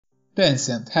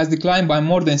Tencent has declined by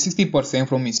more than 60%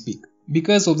 from its peak.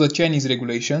 Because of the Chinese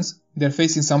regulations, they're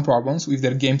facing some problems with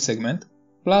their game segment.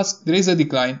 Plus, there is a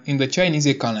decline in the Chinese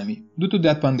economy due to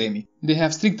that pandemic. They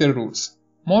have stricter rules.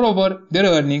 Moreover, their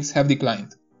earnings have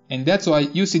declined. And that's why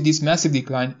you see this massive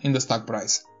decline in the stock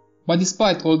price. But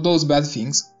despite all those bad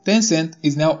things, Tencent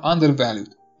is now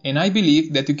undervalued. And I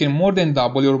believe that you can more than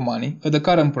double your money at the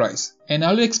current price. And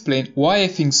I'll explain why I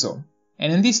think so.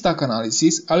 And in this stock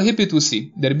analysis, I'll help you to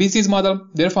see their business model,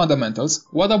 their fundamentals,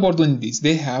 what opportunities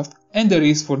they have, and the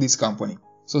risk for this company.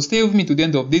 So stay with me to the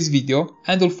end of this video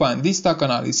and you'll find this stock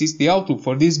analysis, the outlook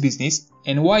for this business,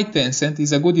 and why Tencent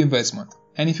is a good investment.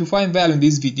 And if you find value in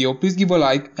this video, please give a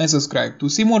like and subscribe to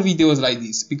see more videos like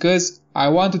this, because I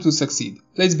want you to succeed.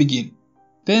 Let's begin.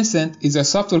 Tencent is a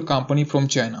software company from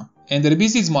China, and their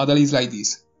business model is like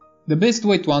this. The best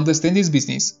way to understand this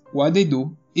business, what they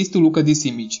do, is to look at this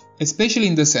image, especially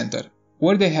in the center,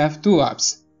 where they have two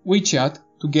apps, WeChat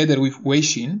together with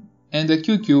Weixin, and the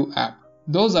QQ app.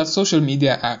 Those are social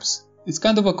media apps. It's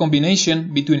kind of a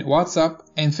combination between WhatsApp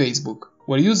and Facebook,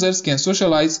 where users can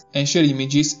socialize and share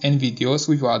images and videos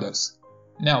with others.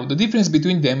 Now, the difference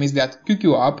between them is that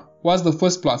QQ app was the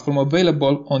first platform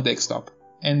available on desktop,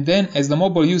 and then as the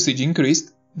mobile usage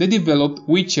increased, they developed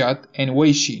WeChat and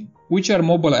Weixin, which are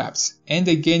mobile apps, and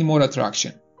they gained more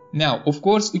attraction. Now, of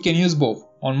course, you can use both,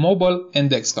 on mobile and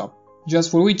desktop.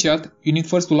 Just for WeChat, you need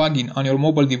first to log in on your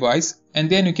mobile device, and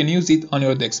then you can use it on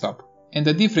your desktop. And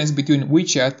the difference between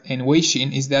WeChat and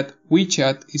Weixin is that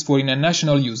WeChat is for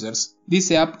international users.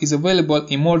 This app is available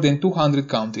in more than 200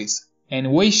 countries. And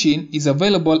Weixin is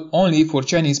available only for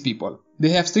Chinese people. They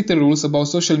have stricter rules about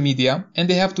social media and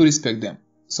they have to respect them.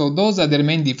 So those are their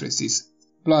main differences.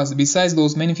 Plus, besides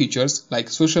those many features like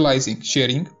socializing,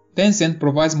 sharing, Tencent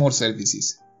provides more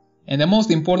services. And the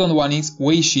most important one is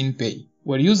Weixin Pay,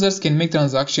 where users can make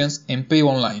transactions and pay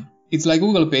online. It's like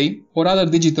Google Pay or other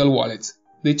digital wallets.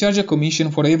 They charge a commission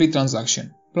for every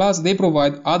transaction. Plus, they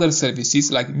provide other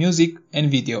services like music and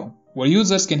video, where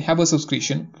users can have a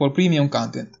subscription for premium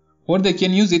content, or they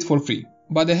can use it for free,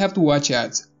 but they have to watch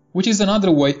ads, which is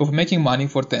another way of making money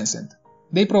for Tencent.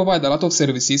 They provide a lot of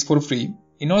services for free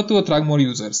in order to attract more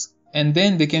users, and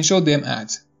then they can show them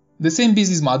ads. The same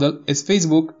business model as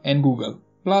Facebook and Google,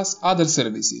 plus other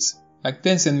services, like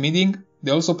Tencent Meeting. They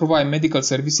also provide medical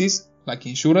services like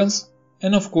insurance,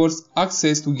 and of course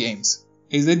access to games,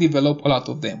 as they develop a lot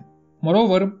of them.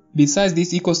 Moreover, besides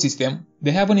this ecosystem,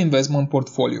 they have an investment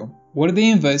portfolio, where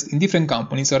they invest in different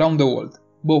companies around the world,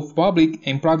 both public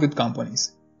and private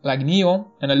companies, like NIO,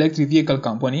 an electric vehicle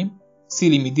company, Sea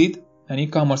Limited, an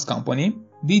e-commerce company,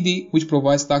 Didi, which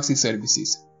provides taxi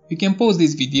services. You can pause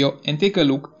this video and take a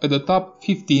look at the top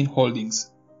 15 holdings.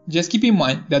 Just keep in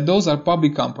mind that those are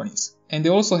public companies, and they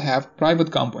also have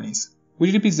private companies,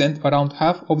 which represent around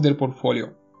half of their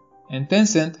portfolio. And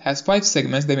Tencent has 5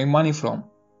 segments they make money from.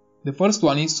 The first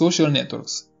one is social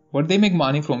networks, where they make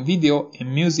money from video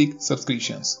and music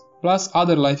subscriptions, plus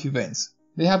other live events.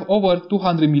 They have over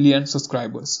 200 million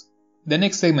subscribers. The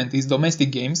next segment is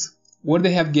domestic games, where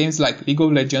they have games like League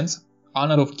of Legends,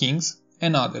 Honor of Kings,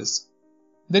 and others.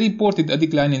 They reported a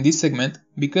decline in this segment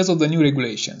because of the new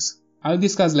regulations. I'll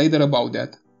discuss later about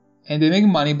that. And they make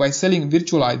money by selling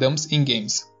virtual items in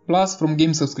games, plus from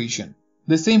game subscription.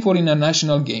 The same for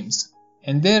international games.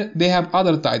 And there they have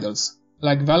other titles,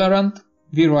 like Valorant,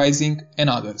 V-Rising, and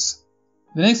others.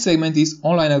 The next segment is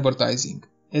online advertising.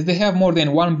 As they have more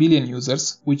than 1 billion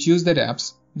users which use their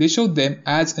apps, they show them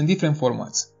ads in different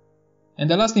formats. And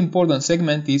the last important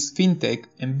segment is fintech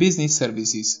and business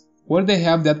services, where they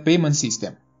have that payment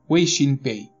system, Weixin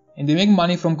Pay, and they make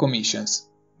money from commissions.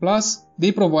 Plus,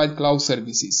 they provide cloud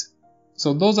services.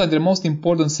 So those are their most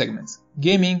important segments: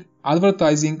 gaming,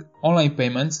 advertising, online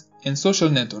payments, and social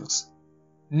networks.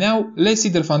 Now, let's see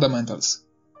their fundamentals.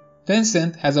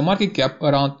 Tencent has a market cap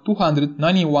around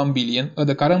 291 billion at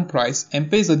the current price and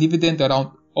pays a dividend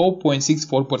around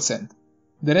 0.64%.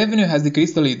 The revenue has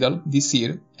decreased a little this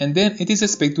year, and then it is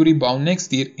expected to rebound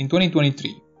next year in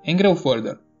 2023 and grow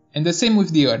further. And the same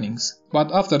with the earnings,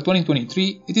 but after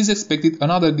 2023 it is expected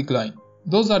another decline.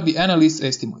 Those are the analysts'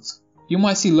 estimates. You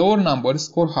might see lower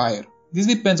numbers or higher. This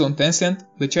depends on Tencent,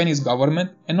 the Chinese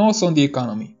government, and also on the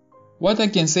economy. What I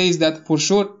can say is that for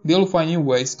sure they will find new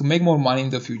ways to make more money in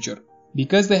the future,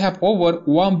 because they have over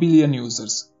 1 billion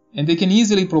users, and they can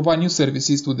easily provide new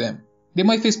services to them. They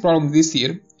might face problems this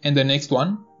year and the next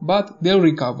one, but they'll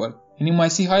recover, and you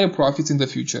might see higher profits in the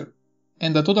future.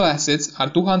 And the total assets are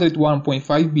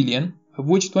 201.5 billion, of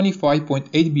which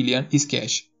 25.8 billion is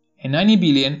cash, and 90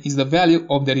 billion is the value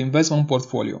of their investment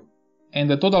portfolio. And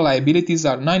the total liabilities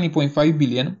are 90.5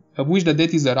 billion, of which the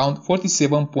debt is around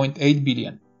 47.8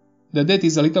 billion. the debt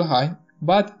is a little high,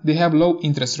 but they have low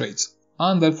interest rates,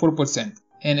 under 4%,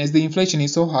 and as the inflation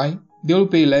is so high, they will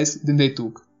pay less than they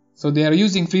took. So they are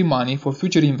using free money for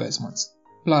future investments.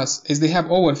 Plus, as they have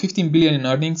over 15 billion in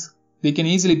earnings, they can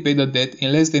easily pay the debt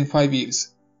in less than 5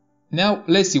 years. Now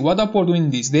let's see what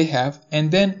opportunities they have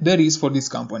and then the risk for this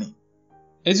company.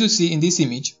 As you see in this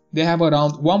image, they have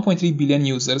around 1.3 billion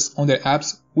users on their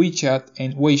apps WeChat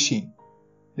and Weixin.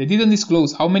 They didn't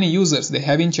disclose how many users they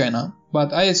have in China,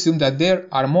 but I assume that there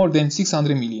are more than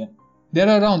 600 million. There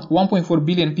are around 1.4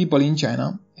 billion people in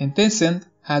China, and Tencent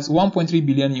has 1.3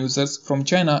 billion users from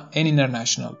China and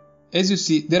international. As you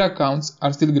see, their accounts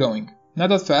are still growing. Not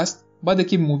that fast, but they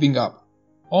keep moving up.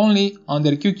 Only on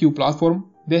their QQ platform,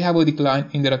 they have a decline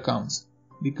in their accounts,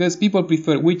 because people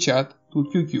prefer WeChat to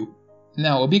QQ.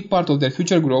 Now, a big part of their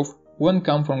future growth won't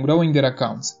come from growing their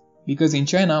accounts, because in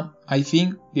China, I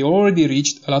think they already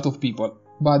reached a lot of people,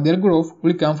 but their growth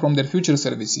will come from their future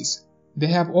services. They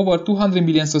have over 200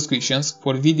 million subscriptions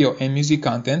for video and music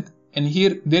content, and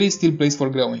here there is still place for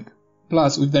growing.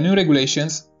 Plus, with the new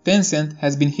regulations, Tencent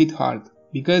has been hit hard,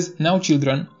 because now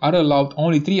children are allowed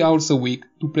only 3 hours a week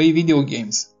to play video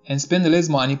games and spend less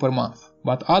money per month,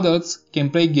 but adults can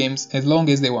play games as long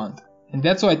as they want. And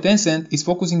that's why Tencent is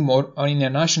focusing more on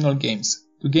international games,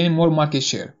 to gain more market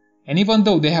share. And even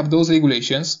though they have those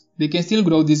regulations, they can still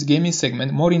grow this gaming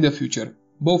segment more in the future,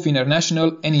 both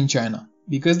international and in China,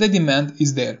 because the demand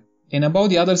is there. And about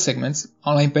the other segments,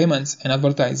 online payments and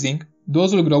advertising,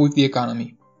 those will grow with the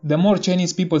economy. The more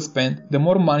Chinese people spend, the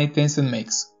more money Tencent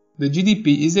makes. The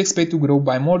GDP is expected to grow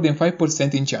by more than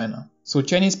 5% in China, so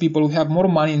Chinese people will have more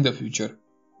money in the future.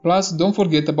 Plus, don't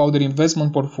forget about their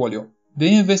investment portfolio.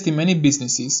 They invest in many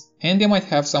businesses, and they might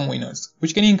have some winners,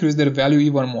 which can increase their value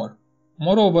even more.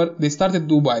 Moreover, they started to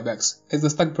do buybacks, as the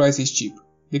stock price is cheap.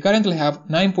 They currently have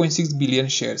 9.6 billion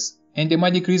shares, and they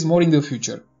might decrease more in the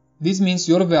future. This means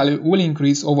your value will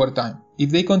increase over time, if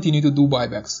they continue to do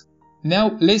buybacks.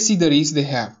 Now, let's see the risks they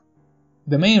have.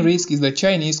 The main risk is the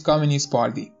Chinese Communist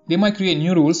Party. They might create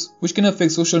new rules, which can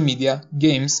affect social media,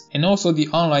 games, and also the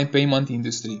online payment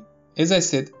industry. As I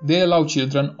said, they allow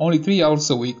children only 3 hours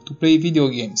a week to play video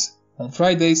games, on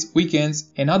Fridays,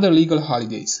 weekends, and other legal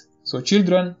holidays. So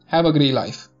children have a great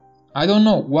life. I don't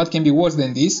know what can be worse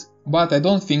than this, but I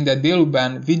don't think that they will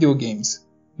ban video games.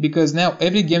 Because now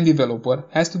every game developer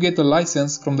has to get a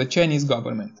license from the Chinese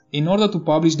government in order to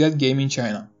publish that game in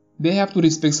China. They have to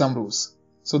respect some rules.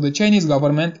 So the Chinese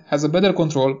government has a better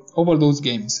control over those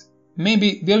games.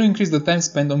 Maybe they'll increase the time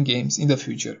spent on games in the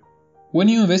future. When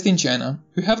you invest in China,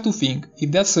 you have to think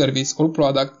if that service or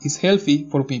product is healthy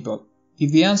for people.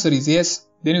 If the answer is yes,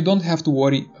 then you don't have to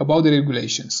worry about the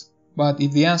regulations. But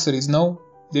if the answer is no,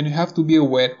 then you have to be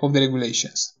aware of the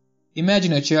regulations.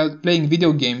 Imagine a child playing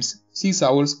video games 6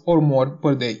 hours or more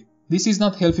per day. This is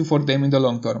not healthy for them in the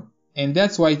long term. And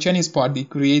that's why Chinese Party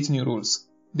creates new rules.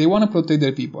 They want to protect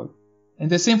their people. And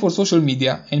the same for social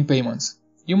media and payments.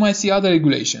 You might see other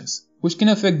regulations, which can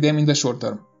affect them in the short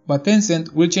term. But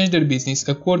Tencent will change their business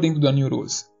according to the new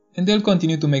rules, and they'll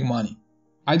continue to make money.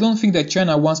 I don't think that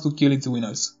China wants to kill its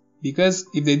winners, because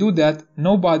if they do that,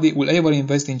 nobody will ever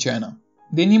invest in China.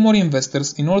 They need more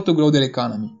investors in order to grow their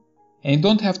economy. And you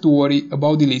don't have to worry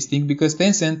about delisting because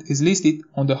Tencent is listed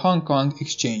on the Hong Kong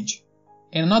exchange.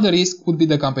 And another risk would be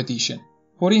the competition.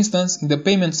 For instance, in the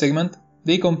payment segment,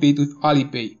 they compete with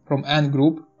Alipay from Ant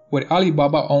Group, where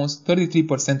Alibaba owns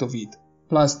 33% of it.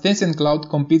 Plus, Tencent Cloud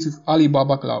competes with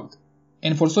Alibaba Cloud.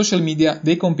 And for social media,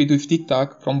 they compete with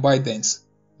TikTok from ByteDance.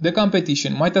 The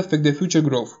competition might affect their future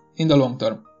growth in the long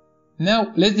term.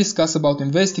 Now, let's discuss about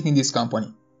investing in this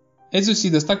company. As you see,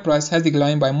 the stock price has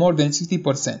declined by more than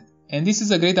 60%, and this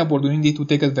is a great opportunity to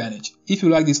take advantage if you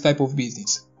like this type of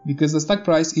business, because the stock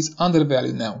price is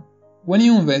undervalued now. When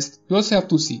you invest, you also have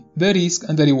to see the risk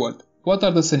and the reward. What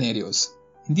are the scenarios?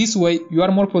 In this way, you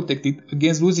are more protected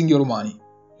against losing your money.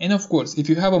 And of course, if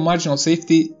you have a margin of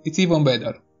safety, it's even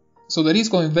better. So the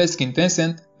risk of investing in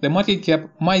Tencent, the market cap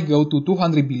might go to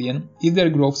 200 billion if their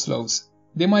growth slows.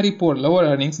 They might report lower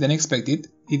earnings than expected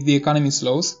if the economy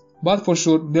slows, but for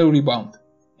sure they'll rebound.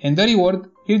 And the reward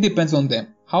here depends on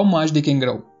them, how much they can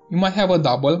grow. You might have a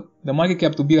double, the market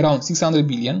cap to be around 600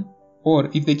 billion, or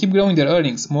if they keep growing their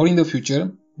earnings more in the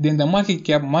future, then the market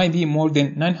cap might be more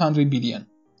than 900 billion.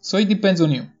 So it depends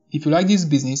on you. If you like this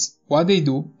business, what they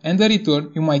do, and the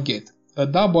return you might get, a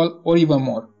double or even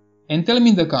more. And tell me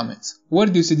in the comments, where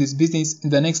do you see this business in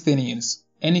the next 10 years?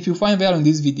 And if you find value in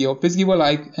this video, please give a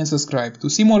like and subscribe to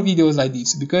see more videos like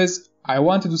this because I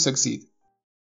want you to succeed.